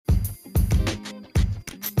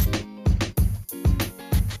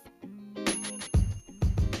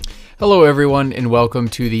Hello, everyone, and welcome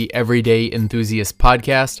to the Everyday Enthusiast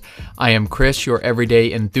podcast. I am Chris, your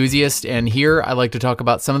everyday enthusiast, and here I like to talk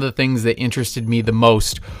about some of the things that interested me the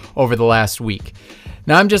most over the last week.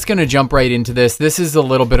 Now, I'm just going to jump right into this. This is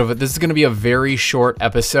going to be a very short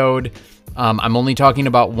episode. I'm only talking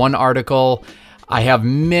about one article. I have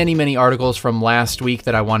many articles from last week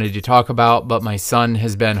that I wanted to talk about, but my son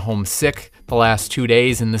has been homesick the last 2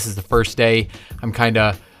 days, and this is the first day I'm kind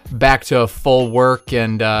of back to full work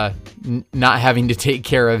and not having to take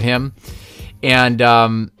care of him. And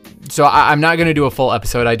so I'm not going to do a full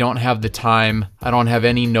episode. I don't have the time. I don't have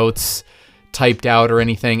any notes typed out or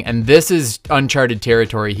anything. And this is uncharted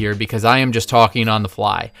territory here because I am just talking on the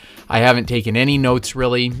fly. I haven't taken any notes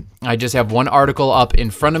really. I just have one article up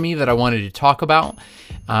in front of me that I wanted to talk about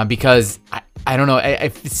because I don't know,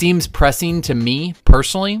 it seems pressing to me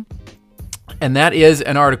personally. And that is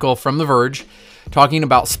an article from The Verge talking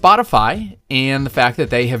about Spotify and the fact that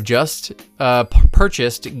they have just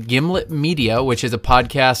purchased Gimlet Media, which is a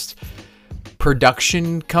podcast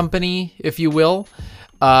production company, if you will,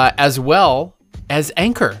 as well as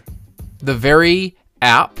Anchor, the very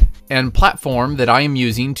app and platform that I am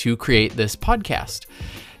using to create this podcast.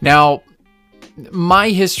 Now, my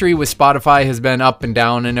history with Spotify has been up and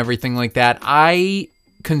down and everything like that. I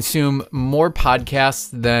consume more podcasts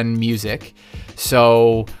than music,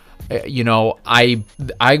 so I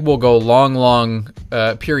will go long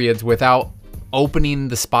periods without opening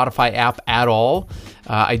the Spotify app at all.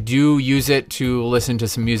 I do use it to listen to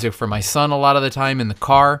some music for my son a lot of the time in the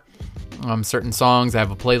car. Certain songs, I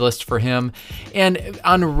have a playlist for him. And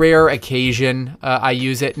on rare occasion, I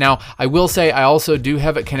use it. Now, I will say I also do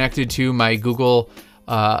have it connected to my Google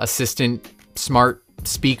Assistant smart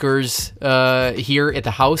speakers here at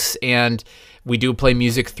the house, and we do play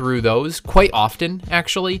music through those quite often,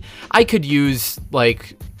 actually. I could use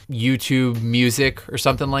like YouTube Music or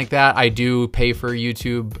something like that. I do pay for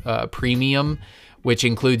YouTube Premium, which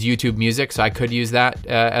includes YouTube Music, so I could use that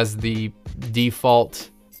as the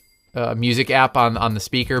default music app on the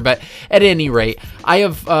speaker. But at any rate, I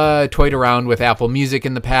have toyed around with Apple Music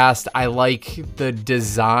in the past. I like the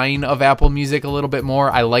design of Apple Music a little bit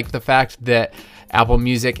more. I like the fact that Apple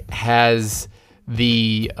Music has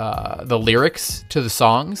the lyrics to the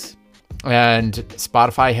songs, and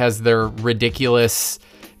Spotify has their ridiculous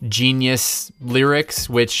genius lyrics,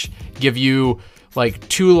 which give you like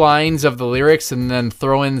 2 lines of the lyrics and then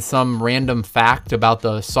throw in some random fact about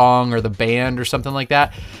the song or the band or something like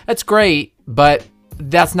that. That's great, but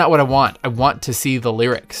that's not what I want. I want to see the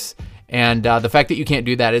lyrics. And the fact that you can't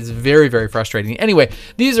do that is very frustrating. Anyway,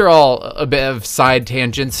 these are all a bit of side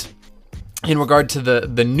tangents. In regard to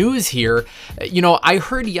the news here, I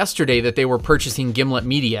heard yesterday that they were purchasing Gimlet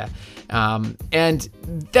Media, and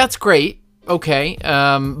that's great, okay,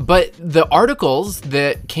 but the articles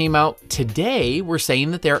that came out today were saying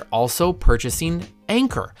that they're also purchasing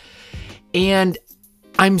Anchor, and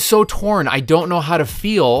I'm so torn. I don't know how to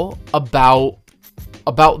feel about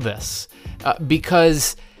this,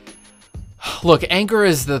 because look, Anchor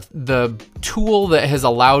is the tool that has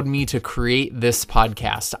allowed me to create this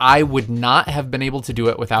podcast. I would not have been able to do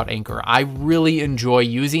it without Anchor. I really enjoy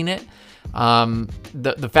using it.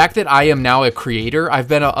 The fact that I am now a creator, I've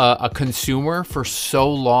been a consumer for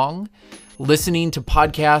so long, listening to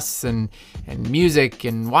podcasts and music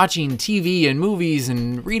and watching TV and movies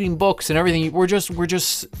and reading books and everything. We're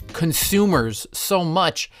just consumers so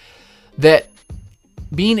much that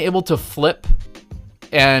being able to flip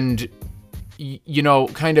and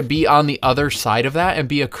kind of be on the other side of that and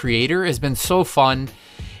be a creator has been so fun,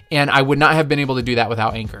 and I would not have been able to do that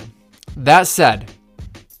without Anchor. That said,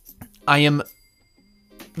 I am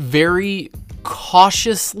very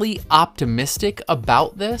cautiously optimistic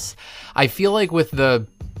about this. I feel like with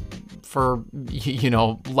for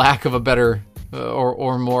lack of a better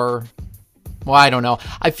or more, well, I don't know.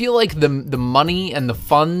 I feel like the money and the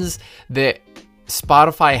funds that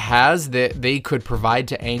Spotify has that they could provide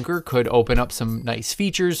to Anchor could open up some nice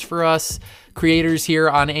features for us creators here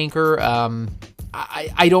on Anchor.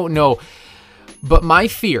 I don't know, but my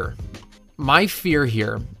fear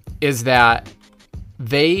here is that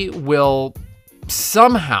they will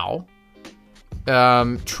somehow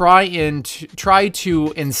try to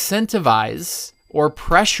incentivize or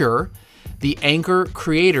pressure the Anchor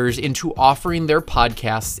creators into offering their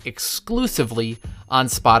podcasts exclusively on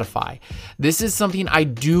Spotify. This is something I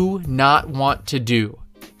do not want to do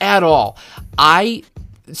at all.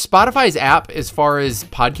 Spotify's app, as far as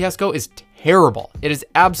podcasts go, is terrible. It is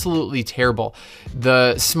absolutely terrible.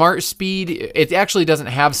 The smart speed, it actually doesn't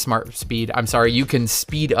have smart speed. I'm sorry. You can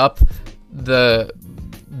speed up the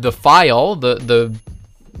file, the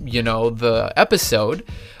episode,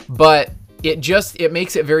 but it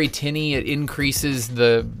makes it very tinny. It increases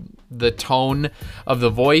the tone of the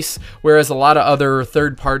voice, whereas a lot of other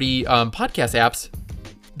third-party podcast apps,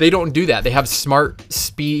 they don't do that. They have Smart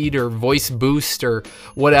Speed or Voice Boost or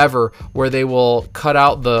whatever, where they will cut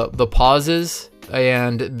out the pauses.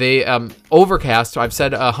 And they Overcast, I've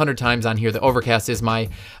said 100 times on here that Overcast is my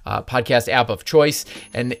podcast app of choice,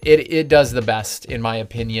 and it does the best in my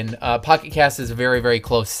opinion. Pocket Cast is a very, very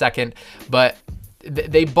close second, but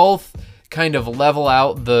they both kind of level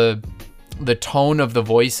out the tone of the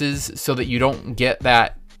voices so that you don't get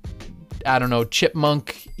that, I don't know,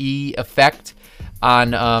 chipmunk-y effect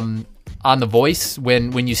on the voice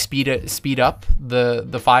when you speed up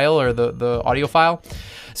the file or the audio file.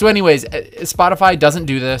 So anyways, Spotify doesn't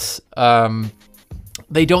do this.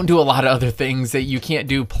 They don't do a lot of other things. That you can't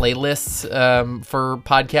do playlists for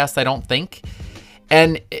podcasts, I don't think.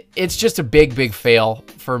 And it's just a big fail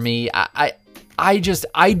for me. I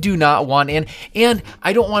do not want, and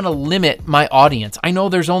I don't want to limit my audience. I know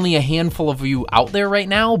there's only a handful of you out there right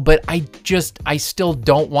now, but I still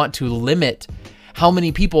don't want to limit how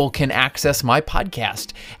many people can access my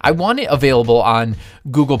podcast. I want it available on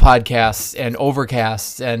Google Podcasts and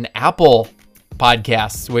Overcast and Apple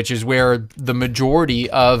Podcasts, which is where the majority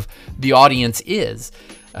of the audience is.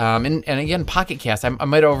 And again, Pocket Cast, I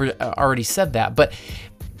might have already said that, but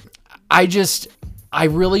I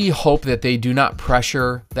really hope that they do not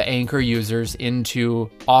pressure the Anchor users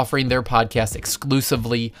into offering their podcast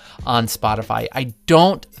exclusively on Spotify. I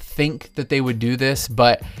don't think that they would do this,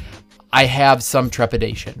 but I have some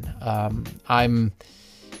trepidation. I'm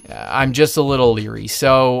just a little leery.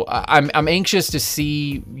 So I'm anxious to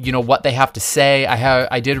see, what they have to say.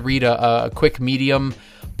 I did read a quick Medium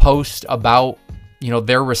post about,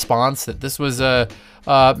 their response, that this was a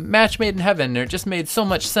match made in heaven. It just made so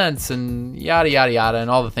much sense, and yada yada yada,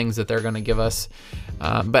 and all the things that they're going to give us.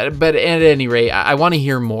 But at any rate, I want to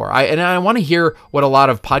hear more. I want to hear what a lot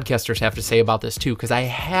of podcasters have to say about this too, because I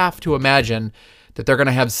have to imagine that they're going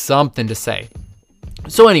to have something to say.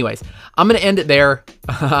 So anyways, I'm going to end it there.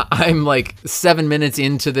 I'm like 7 minutes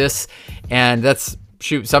into this, and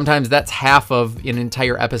sometimes that's half of an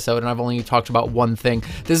entire episode, and I've only talked about one thing.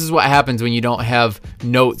 This is what happens when you don't have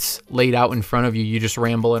notes laid out in front of you. You just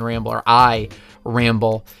ramble and ramble, or I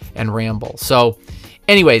ramble and ramble. So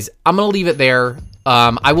anyways, I'm going to leave it there.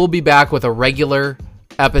 I will be back with a regular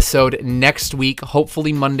episode next week,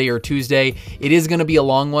 hopefully Monday or Tuesday. It is going to be a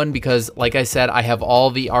long one because, like I said, I have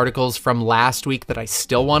all the articles from last week that I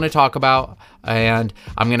still want to talk about, and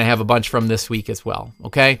I'm going to have a bunch from this week as well.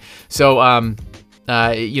 Okay, so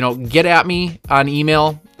get at me on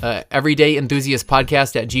email,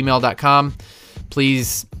 everydayenthusiastpodcast@gmail.com.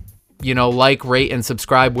 Please, like, rate, and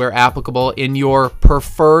subscribe where applicable in your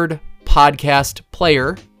preferred podcast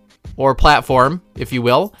player or platform, if you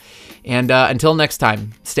will. And until next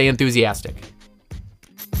time, stay enthusiastic.